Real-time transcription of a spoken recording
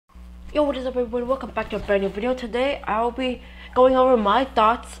Yo, what is up everybody? Welcome back to a brand new video. Today I will be going over my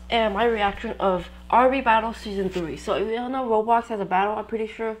thoughts and my reaction of RB Battle Season 3. So if you don't know, Roblox has a battle, I'm pretty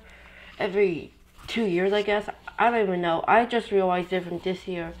sure, every 2 years I guess. I don't even know. I just realized it from this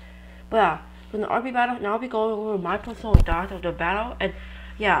year. But yeah, from the RB Battle, now I'll be going over my personal thoughts of the battle. And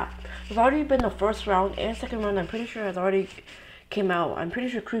yeah, it's already been the first round and second round. I'm pretty sure has already came out. I'm pretty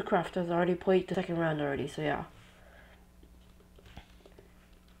sure Crewcraft has already played the second round already, so yeah.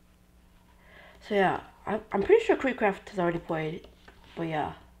 So yeah, I'm pretty sure Creekcraft has already played, but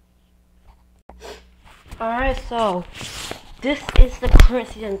yeah. Alright, so this is the current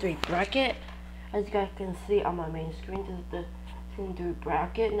Season 3 bracket. As you guys can see on my main screen, this is the Season 3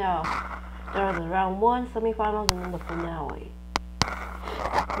 bracket. Now, there are the round 1, semifinals, and then the finale.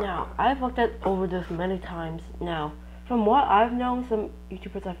 Now, I've looked over this many times. Now, from what I've known, some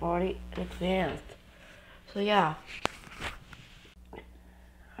YouTubers have already advanced. So yeah.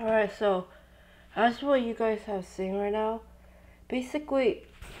 Alright, so as what you guys have seen right now, basically,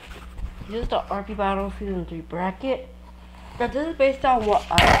 this is the RP Battle Season 3 bracket. Now this is based on what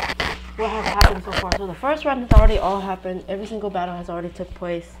has happened so far. So the first round has already all happened. Every single battle has already took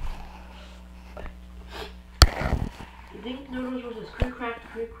place. Dink Noodles versus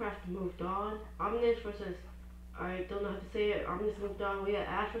Creekcraft moved on. Omnis versus, I don't know how to say it, Omnis moved on. We had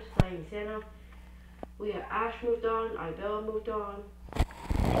Ash versus Flying Santa. We had Ash moved on. Ibella moved on.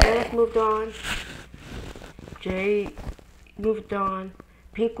 Dennis moved on. Jay moved on.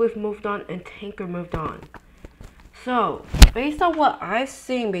 Pinkwif moved on, and Tanker moved on. So, based on what I've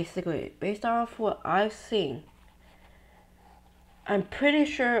seen, I'm pretty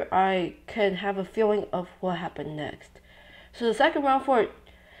sure I can have a feeling of what happened next. So the second round for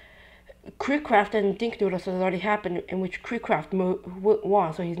Creekcraft and Dink Noodles has already happened, in which Creekcraft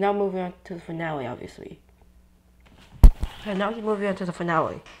won, so he's now moving on to the finale, obviously. And now he's moving on to the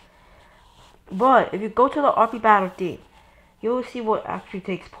finale. But, if you go to the RP Battle thing, you'll see what actually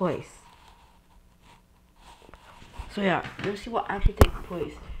takes place. So yeah, you'll see what actually takes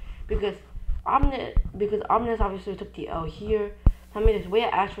place. Because Omnis obviously took the L here. I mean, it's way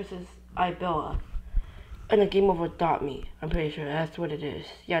Ash versus Ibella in a game over Adopt Me. I'm pretty sure that's what it is.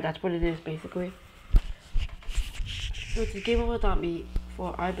 Yeah, that's what it is basically. So it's a game over Adopt Me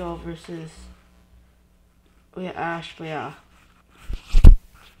for Ibella versus Ash, but yeah.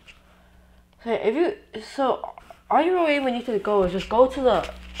 So all you really need to go is just go to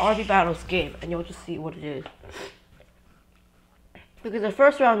the RB Battles game and you'll just see what it is. Because the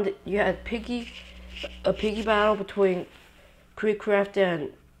first round you had a piggy battle between Creekcraft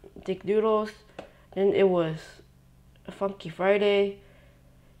and Dink Noodles. Then it was a Funky Friday,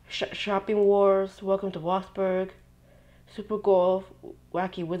 Shopping Wars, Welcome to Waspberg, Super Golf,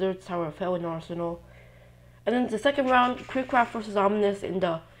 Wacky Wizards, Tower of Hell, and Arsenal. And then the second round, Creekcraft versus Omnis in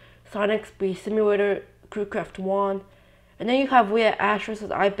the Sonic Speed Simulator. Creekcraft won. And then you have We at Ash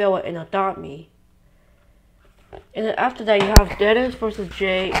versus Ibella in Adopt Me. And then after that, you have Dennis versus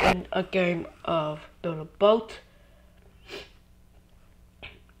Jay in a game of Build a Boat.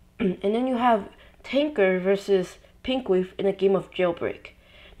 And then you have Tanker versus Pinkwif in a game of Jailbreak.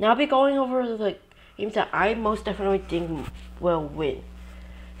 Now I'll be going over the games that I most definitely think will win.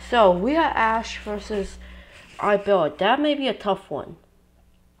 So We Are Ash versus Ibella. That may be a tough one.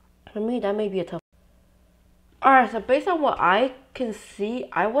 For me, that may be a tough one. Alright, so based on what I can see,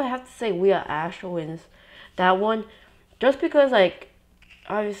 I would have to say We Are Ash wins that one. Just because,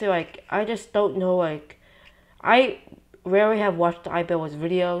 obviously, I just don't know, I rarely have watched Ibella's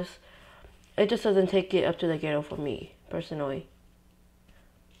videos. It just doesn't take it up to the ghetto for me, personally.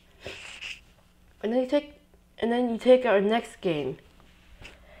 And then you take our next game,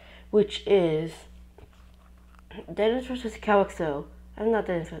 which is Dennis versus Calyxo. I'm not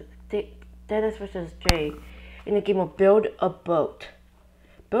Dennis versus Jay in the game of Build a Boat.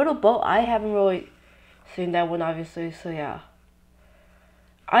 Build a Boat, I haven't really seen that one, obviously, so yeah.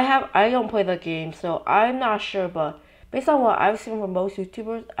 I don't play the game, so I'm not sure, but based on what I've seen from most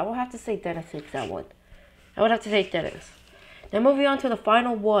YouTubers, I would have to say Dennis takes that one. I would have to take Dennis. Then moving on to the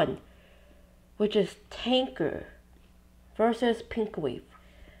final one, which is Tanker versus Pinkwif.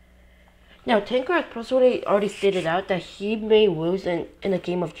 Now, Tanker has personally already stated out that he may lose in a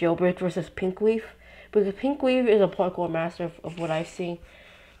game of Jailbreak versus Pinkwif, because Pinkwif is a parkour master of what I've seen.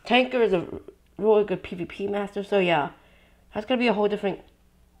 Tanker is a really good PvP master, so yeah. That's gonna be a whole different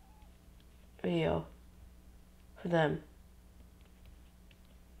video for them.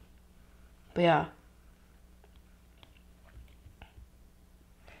 But yeah.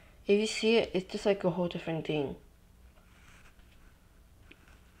 If you see it, it's just like a whole different thing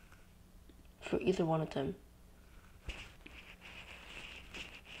for either one of them.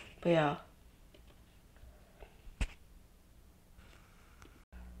 But yeah.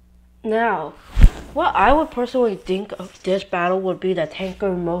 Now, what I would personally think of this battle would be that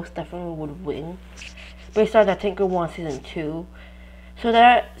Tanker most definitely would win, based on that Tanker won season 2. So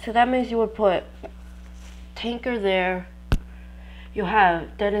that means you would put Tanker there. You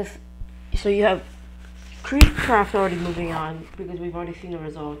have Dennis. So you have Creepcraft already moving on because we've already seen the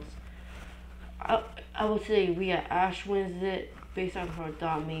results. I would say Ash wins it based on her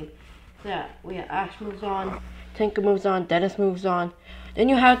dot meme. Yeah, Ash moves on, Tinker moves on, Dennis moves on. Then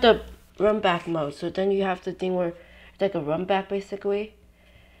you have the run back mode. So then you have the thing where it's like a run back basically.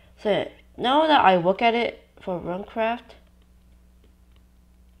 So now that I look at it for Runcraft,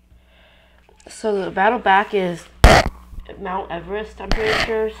 so the battle back is Mount Everest, I'm pretty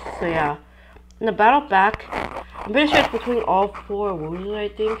sure. So yeah. In the battle back, I'm pretty sure it's between all 4 losers, I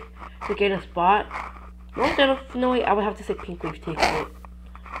think, to get a spot. Most definitely, I would have to say Pinkleaf takes it.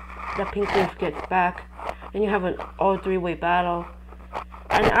 That Pinkleaf gets back. Then you have an all 3-way battle.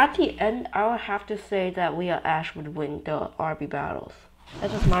 And at the end, I would have to say that Ash would win the RB battles.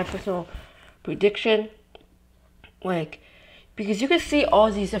 That's just my personal prediction. Like, because you can see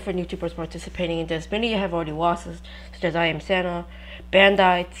all these different YouTubers participating in this. Many have already lost, such as I Am Santa,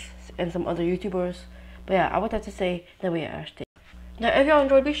 Bandites, and some other YouTubers. But yeah, I would have to say that Ash did. Now, if y'all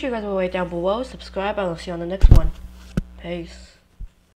enjoyed, be sure you guys will write down below, subscribe, and I'll see you on the next one. Peace.